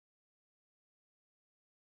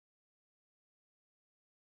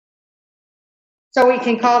So we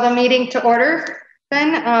can call the meeting to order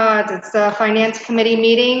then. It's the Finance Committee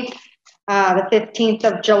meeting, the 15th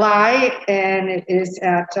of July, and it is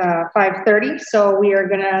at 5:30. So we are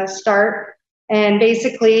going to start. And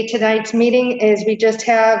basically tonight's meeting is we just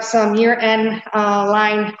have some year-end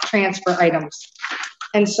line transfer items.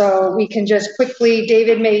 And so we can just quickly,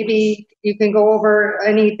 David, maybe you can go over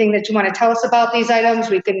anything that you want to tell us about these items.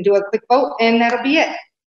 We can do a quick vote and that'll be it.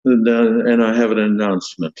 And I have an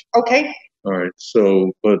announcement. Okay. All right.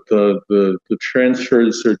 So, but the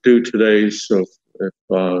transfers are due today. So if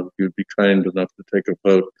you'd be kind enough to take a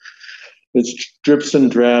vote, it's drips and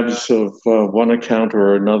drabs of one account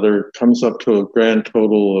or another, comes up to a grand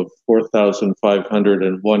total of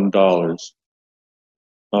 $4,501.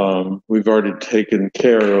 We've already taken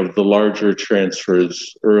care of the larger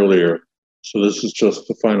transfers earlier. So this is just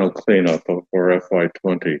the final cleanup of our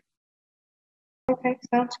FY20. Okay,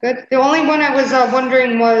 sounds good. The only one I was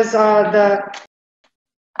wondering was I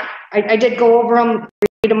did go over them,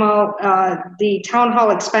 read them out, the town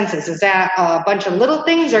hall expenses. Is that a bunch of little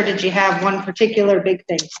things or did you have one particular big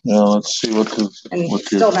thing? Now let's see what the...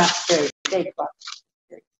 Still not very big, but...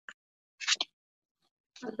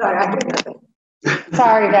 I'm sorry, I did nothing.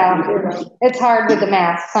 Sorry, Val. It's hard with the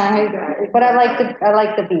math, huh? But I like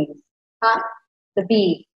the bees. Huh? The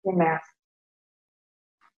bee in math.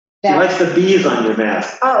 She likes the bees on your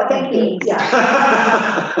mask. Oh, thank you. Yeah.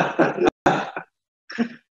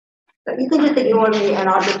 So you can just ignore me and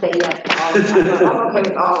I'll just say yes to all of them. I'm okay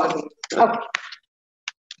with all of you. Okay.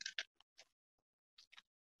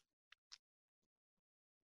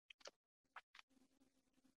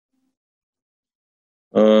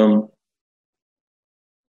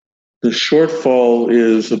 The shortfall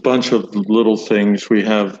is a bunch of little things. We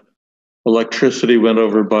have electricity went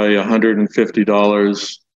over by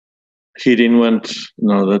 $150. Heating went,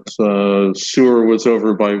 sewer was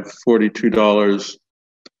over by $42.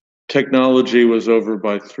 Technology was over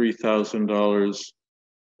by $3,000.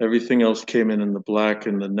 Everything else came in the black,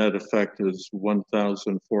 and the net effect is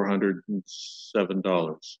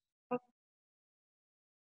 $1,407.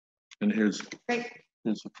 And here's the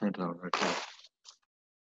printout right there.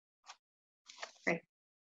 Great.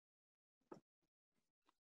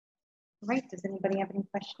 All right. Does anybody have any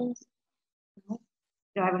questions? No?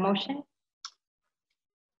 Do I have a motion?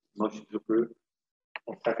 Motion to approve.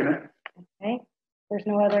 I'll second it. Okay. There's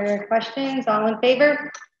no other questions. All in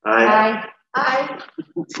favor? Aye. Aye.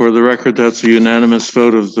 For the record, that's a unanimous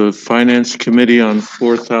vote of the Finance Committee on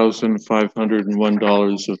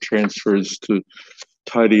 $4,501 of transfers to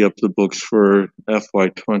tidy up the books for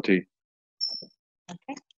FY20.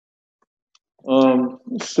 Okay.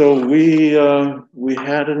 So we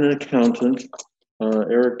had an accountant,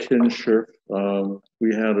 Eric Kinsher.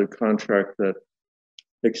 We had a contract that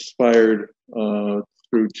expired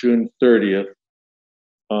through June 30th.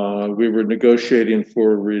 We were negotiating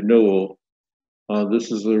for renewal.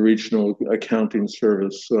 This is the regional accounting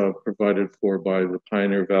service provided for by the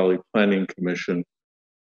Pioneer Valley Planning Commission.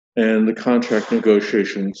 And the contract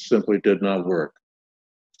negotiations simply did not work.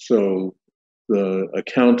 So the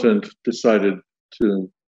accountant decided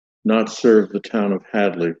to not serve the town of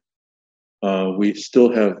Hadley. We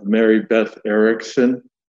still have Mary Beth Erickson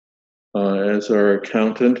as our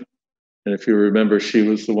accountant. And if you remember, she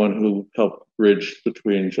was the one who helped bridge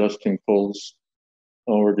between Justin Cole's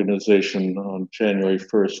organization on January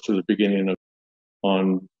 1st to the beginning of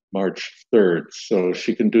on March 3rd. So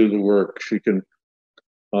she can do the work. She can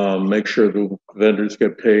make sure the vendors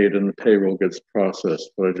get paid and the payroll gets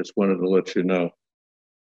processed. But I just wanted to let you know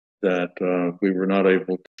that we were not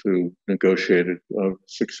able to negotiate a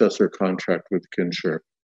successor contract with Kinsher.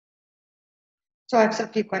 So I have a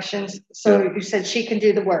few questions. So you said she can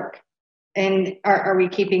do the work. And are we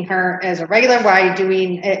keeping her as a regular?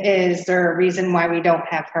 Is there a reason why we don't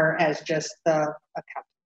have her as just the accountant?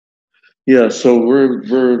 Yeah, so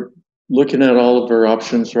we're looking at all of our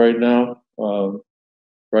options right now.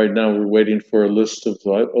 Right now we're waiting for a list of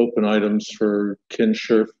open items for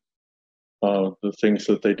Kinsher, the things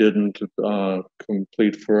that they didn't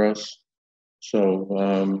complete for us. So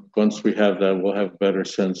once we have that, we'll have a better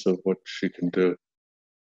sense of what she can do.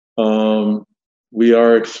 We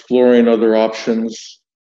are exploring other options.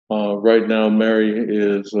 Right now, Mary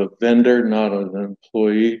is a vendor, not an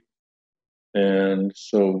employee. And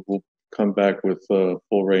so we'll come back with a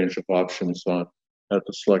full range of options at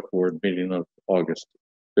the select board meeting of August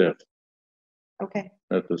 5th. Okay.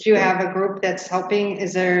 Do you have a group that's helping?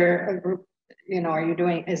 Is there a group, are you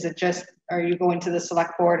going to the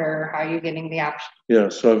select board or how are you getting the option? Yeah,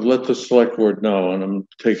 so I've let the select board know and I'm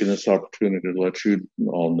taking this opportunity to let you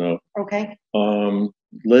all know. Okay.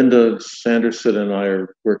 Linda Sanderson and I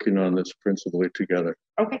are working on this principally together.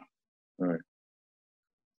 Okay. All right.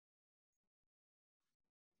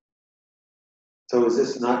 So is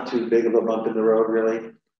this not too big of a bump in the road,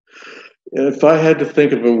 really? If I had to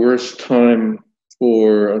think of a worse time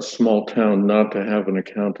for a small town not to have an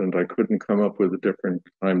accountant, I couldn't come up with a different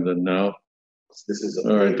time than now. This is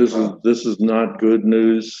All right, this is not good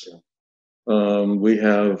news. We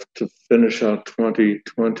have to finish out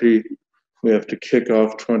 2020. We have to kick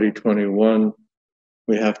off 2021.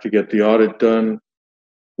 We have to get the audit done.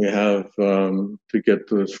 We have to get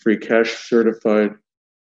those free cash certified.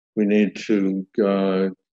 We need to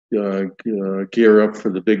gear up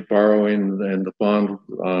for the big borrowing and the bond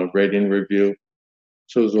rating review.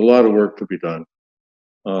 So there's a lot of work to be done.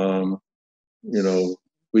 You know,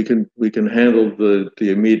 we can handle the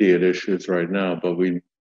immediate issues right now, but we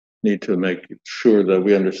need to make sure that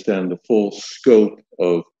we understand the full scope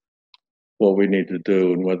of what we need to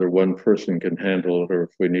do and whether one person can handle it or if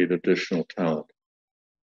we need additional talent.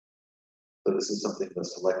 So this is something the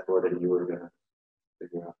select board and you were going to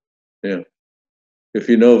figure out. Yeah. If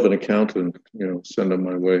you know of an accountant, you know, send them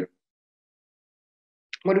my way.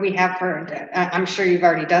 What do we have for, I'm sure you've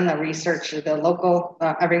already done the research, the local,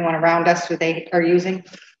 everyone around us who they are using?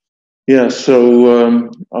 Yeah, so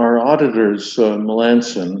our auditors,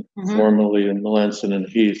 Melanson, Mhm. formerly in Melanson and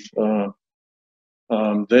Heath,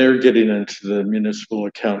 they're getting into the municipal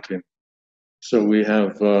accounting. So we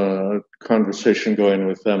have a conversation going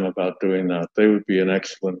with them about doing that. They would be an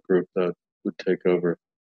excellent group that would take over.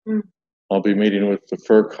 Mm. I'll be meeting with the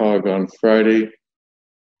FERCog on Friday.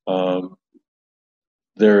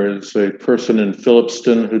 There is a person in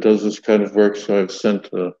Phillipston who does this kind of work, so I've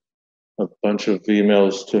sent a bunch of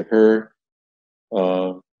emails to her.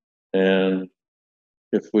 And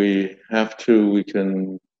if we have to, we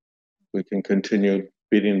can continue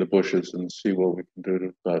beating the bushes and see what we can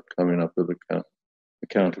do about coming up with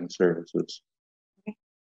accounting services.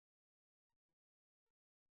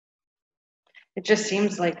 It just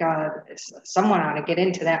seems like someone ought to get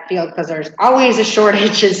into that field because there's always a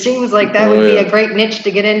shortage. It seems like that would be a great niche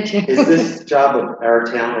to get into. Is this job of our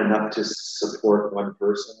town enough to support one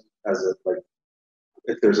person as a, like,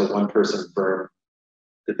 if there's a one person firm,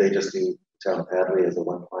 did they just do town of Hadley as a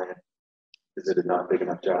one client? Is it a not big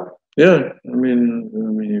enough job? Yeah, I mean,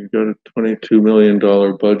 you've got a $22 million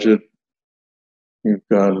budget. You've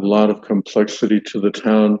got a lot of complexity to the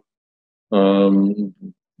town.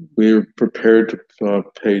 We're prepared to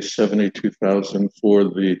pay $72,000 for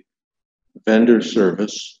the vendor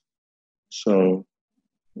service. So,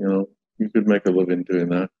 you know, you could make a living doing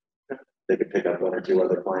that. They could pick up one or two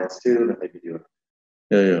other clients too, then they could do it.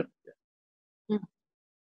 Yeah.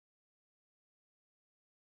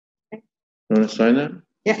 You want to sign that?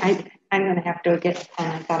 Yeah, I'm going to have to get,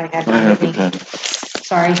 I thought I had I have the one. pen.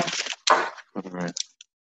 Sorry. All right.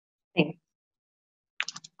 Thanks.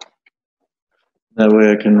 That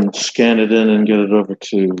way I can scan it in and get it over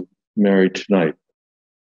to Mary tonight.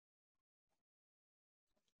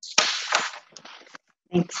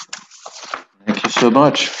 Thanks. Thank you so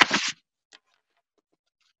much.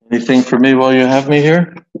 Anything for me while you have me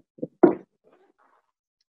here? When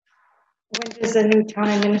does the new town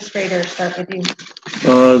administrator start with you?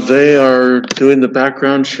 They are doing the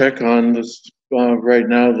background check on this right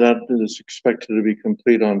now. That is expected to be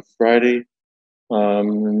complete on Friday.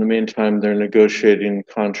 In the meantime, they're negotiating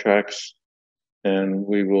contracts, and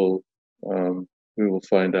we will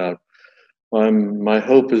find out. My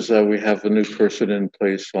hope is that we have a new person in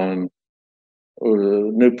place or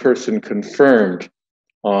a new person confirmed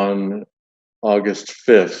on August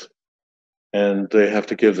 5th, and they have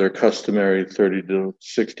to give their customary 30 to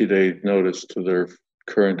 60-day notice to their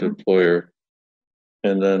current employer.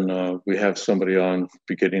 And then we have somebody on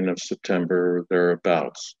beginning of September or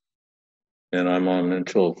thereabouts. And I'm on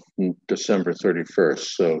until December 31st.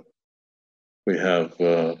 So we have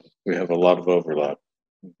a lot of overlap.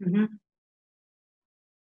 Mm-hmm.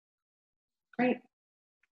 Great.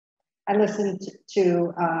 I listened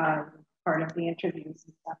to part of the interviews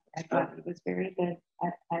and stuff. I thought he was very good.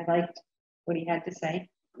 I liked what he had to say.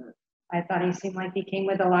 I thought he seemed like he came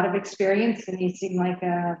with a lot of experience, and he seemed like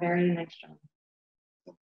a very nice gentleman.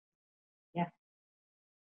 Yeah.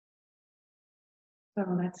 So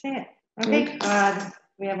that's it. Okay.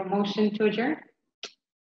 We have a motion to adjourn.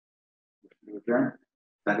 Adjourn.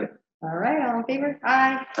 Second. All right. All in favor?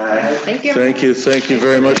 Aye. Aye. Thank you. Thank you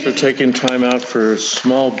very much for taking time out for a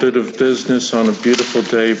small bit of business on a beautiful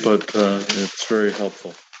day, but it's very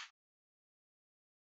helpful.